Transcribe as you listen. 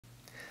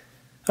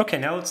Okay,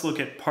 now let's look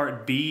at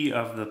part B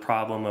of the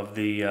problem of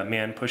the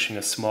man pushing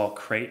a small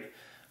crate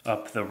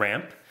up the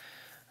ramp.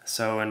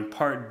 So in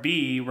part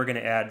B, we're going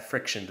to add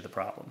friction to the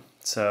problem.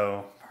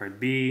 So part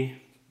B,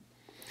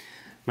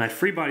 my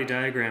free body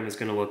diagram is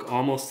going to look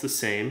almost the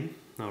same.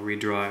 I'll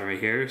redraw it right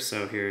here.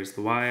 So here's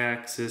the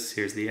y-axis,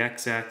 here's the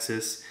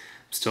x-axis.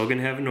 I'm still going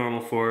to have a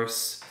normal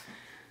force.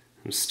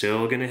 I'm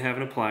still going to have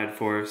an applied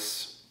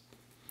force.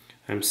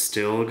 I'm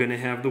still going to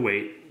have the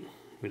weight,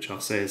 which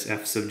I'll say is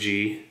F sub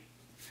g.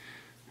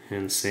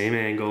 And same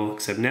angle,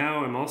 except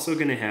now I'm also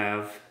going to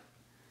have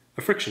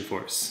a friction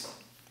force.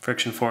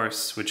 Friction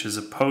force, which is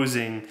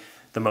opposing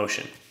the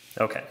motion.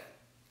 Okay.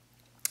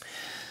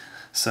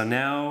 So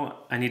now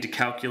I need to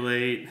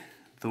calculate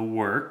the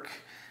work.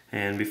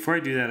 And before I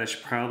do that, I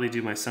should probably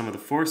do my sum of the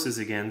forces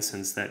again,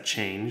 since that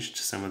changed.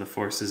 Some of the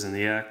forces in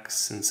the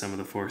x and some of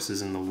the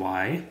forces in the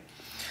y.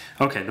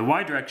 Okay, the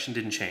y direction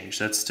didn't change.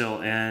 That's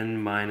still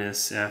n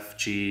minus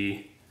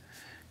fg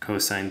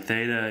cosine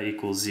theta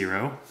equals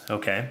 0.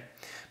 Okay.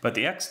 But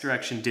the x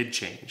direction did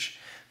change.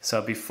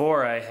 So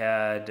before I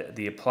had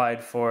the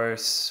applied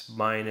force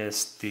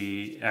minus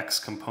the x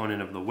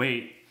component of the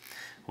weight.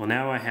 Well,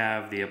 now I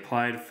have the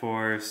applied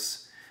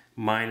force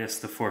minus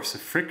the force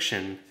of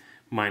friction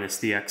minus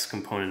the x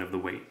component of the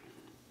weight.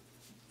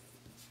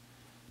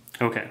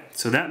 Okay,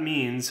 so that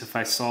means if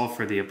I solve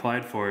for the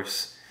applied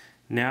force,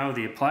 now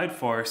the applied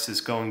force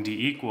is going to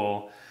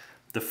equal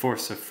the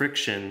force of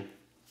friction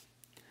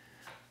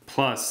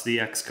plus the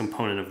x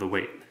component of the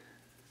weight.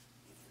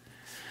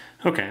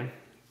 Okay,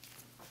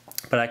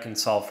 but I can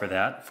solve for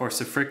that. Force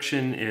of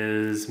friction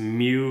is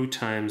mu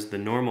times the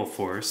normal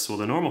force. Well,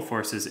 the normal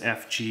force is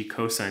Fg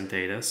cosine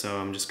theta, so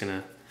I'm just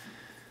going to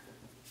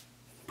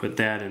put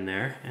that in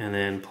there, and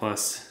then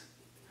plus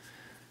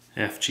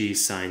Fg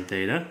sine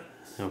theta,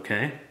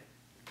 okay?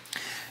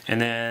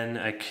 And then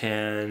I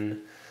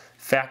can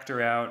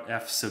factor out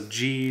F sub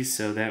g,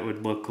 so that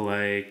would look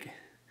like,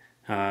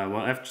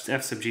 well,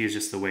 F sub g is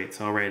just the weight,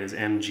 so I'll write it as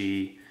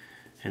mg,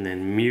 and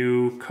then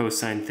mu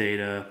cosine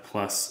theta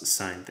plus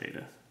sine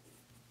theta.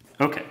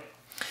 Okay,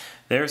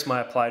 there's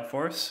my applied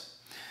force.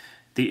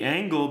 The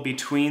angle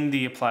between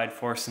the applied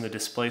force and the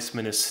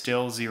displacement is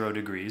still 0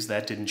 degrees.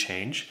 That didn't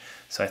change.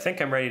 So I think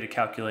I'm ready to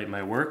calculate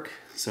my work.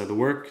 So the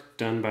work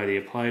done by the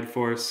applied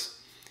force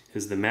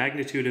is the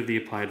magnitude of the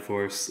applied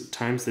force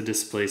times the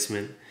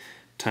displacement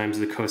times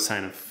the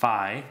cosine of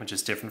phi, which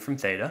is different from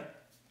theta.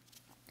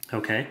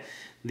 Okay,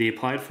 the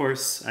applied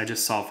force, I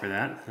just solved for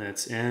that.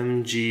 That's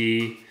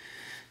mg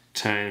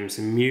times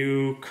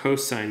mu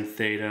cosine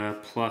theta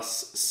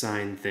plus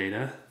sine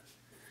theta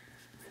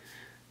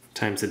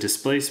times the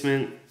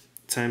displacement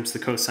times the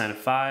cosine of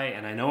phi,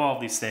 and I know all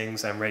these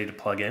things. I'm ready to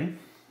plug in.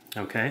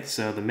 Okay,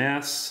 so the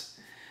mass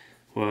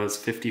was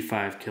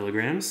 55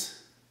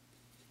 kilograms.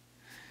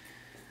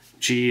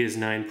 G is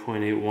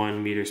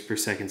 9.81 meters per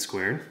second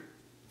squared.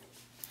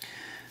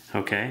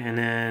 Okay, and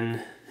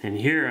then in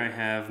here I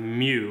have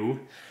mu.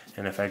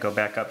 And if I go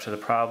back up to the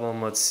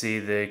problem, let's see,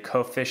 the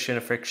coefficient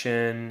of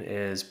friction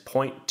is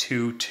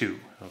 0.22,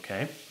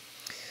 okay?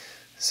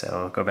 So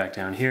I'll go back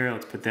down here,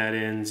 let's put that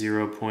in,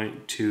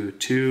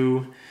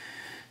 0.22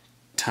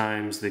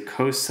 times the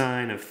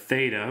cosine of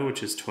theta,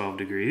 which is 12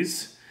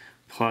 degrees,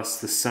 plus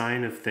the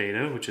sine of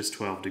theta, which is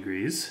 12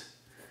 degrees.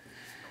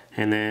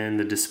 And then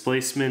the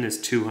displacement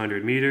is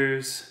 200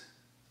 meters,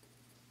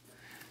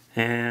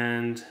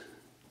 and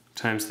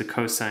times the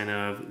cosine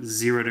of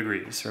 0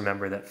 degrees.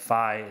 Remember that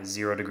phi is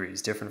 0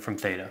 degrees, different from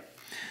theta.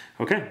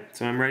 Okay,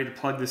 so I'm ready to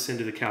plug this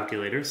into the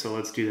calculator, so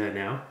let's do that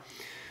now.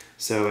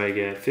 So I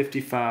get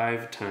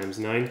 55 times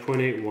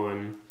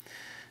 9.81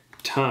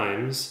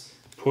 times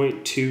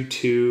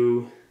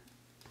 0.22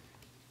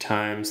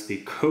 times the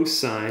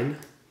cosine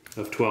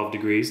of 12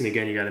 degrees, and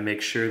again you got to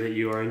make sure that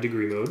you are in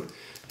degree mode,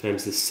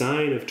 times the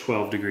sine of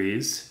 12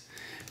 degrees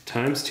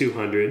times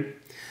 200.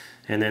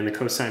 And then the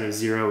cosine of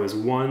 0 is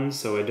 1,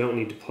 so I don't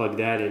need to plug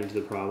that into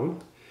the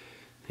problem.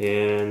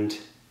 And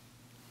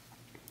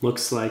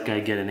looks like I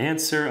get an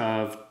answer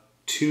of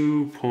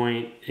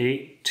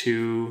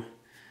 2.82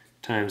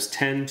 times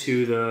 10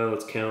 to the,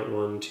 let's count,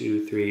 1,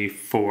 2, 3,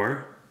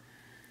 4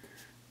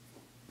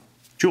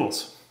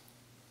 joules.